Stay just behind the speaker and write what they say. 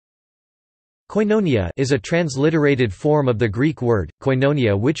Koinonia is a transliterated form of the Greek word,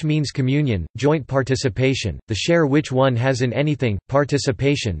 koinonia, which means communion, joint participation, the share which one has in anything,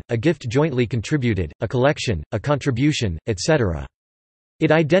 participation, a gift jointly contributed, a collection, a contribution, etc.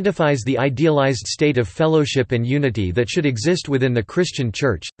 It identifies the idealized state of fellowship and unity that should exist within the Christian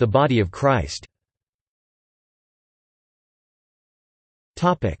Church, the body of Christ.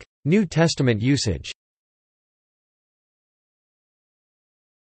 New Testament usage.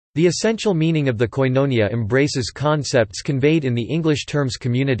 The essential meaning of the koinonia embraces concepts conveyed in the English terms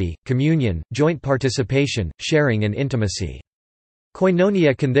community, communion, joint participation, sharing and intimacy.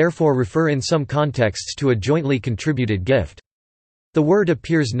 Koinonia can therefore refer in some contexts to a jointly contributed gift. The word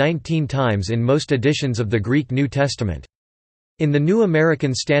appears 19 times in most editions of the Greek New Testament. In the New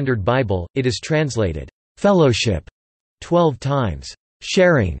American Standard Bible, it is translated, "fellowship" 12 times,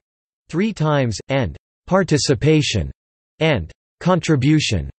 "sharing" 3 times, and "participation" and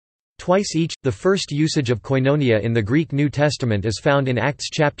 "contribution" twice each. The first usage of koinonia in the Greek New Testament is found in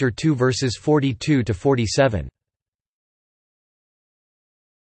Acts chapter 2 verses 42 to 47.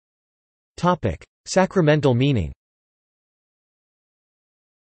 Topic: Sacramental meaning.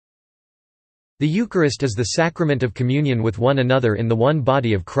 The Eucharist is the sacrament of communion with one another in the one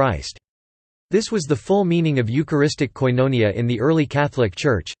body of Christ. This was the full meaning of Eucharistic koinonia in the early Catholic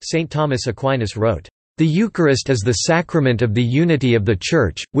Church. St. Thomas Aquinas wrote, "The Eucharist is the sacrament of the unity of the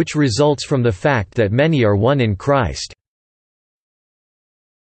Church, which results from the fact that many are one in Christ."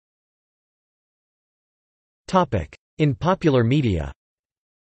 In popular media.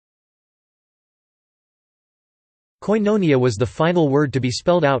 Koinonia was the final word to be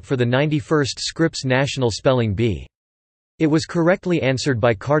spelled out for the 91st Scripps National Spelling Bee. It was correctly answered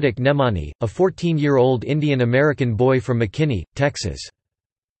by Kartik Nemani, a 14-year-old Indian-American boy from McKinney, Texas.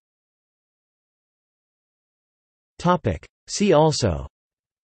 See also: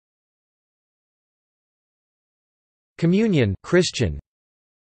 Communion, Christian;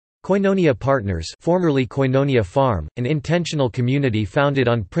 Koinonia Partners, formerly Koinonia Farm, an intentional community founded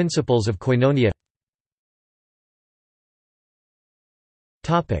on principles of koinonia.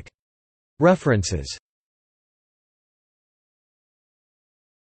 References.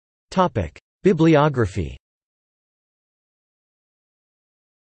 Bibliography.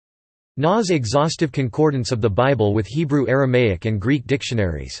 Na's Exhaustive Concordance of the Bible with Hebrew, Aramaic and Greek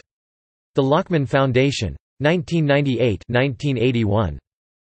dictionaries. The Lockman Foundation. 1998–1981.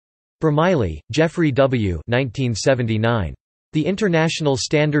 Bromiley, Jeffrey W. 1979. The International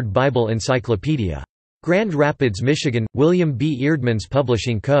Standard Bible Encyclopedia. Grand Rapids, Michigan, William B. Eerdmans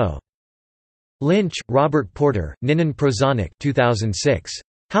Publishing Co. Lynch, Robert Porter, Ninan Prozanik 2006.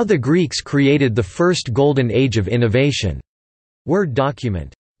 How the Greeks Created the First Golden Age of Innovation. Word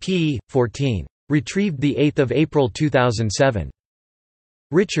document. p. 14. Retrieved 8 April 2007.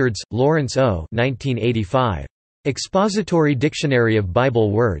 Richards, Lawrence O. 1985. Expository Dictionary of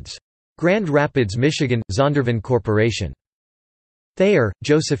Bible Words. Grand Rapids, Michigan, Zondervan Corporation. Thayer,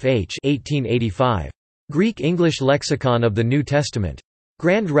 Joseph H. 1885. Greek-English Lexicon of the New Testament.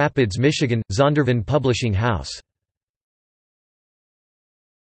 Grand Rapids, Michigan, Zondervan Publishing House.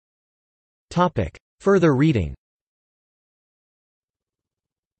 Further reading.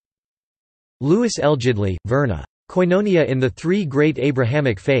 Louis L. Gidley, Verna. Koinonia in the Three Great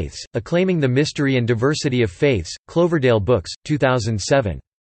Abrahamic Faiths, Acclaiming the Mystery and Diversity of Faiths, Cloverdale Books, 2007.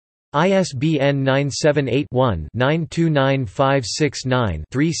 ISBN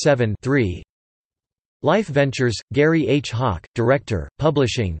 978-1-929569-37-3. Life Ventures, Gary H. Hawk, Director,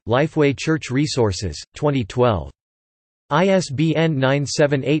 Publishing, Lifeway Church Resources, 2012. ISBN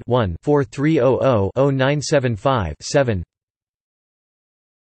 978-1-4300-0975-7.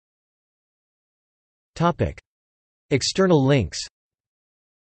 External links.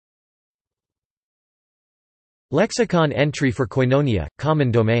 Lexicon entry for Koinonia,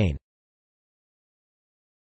 common domain.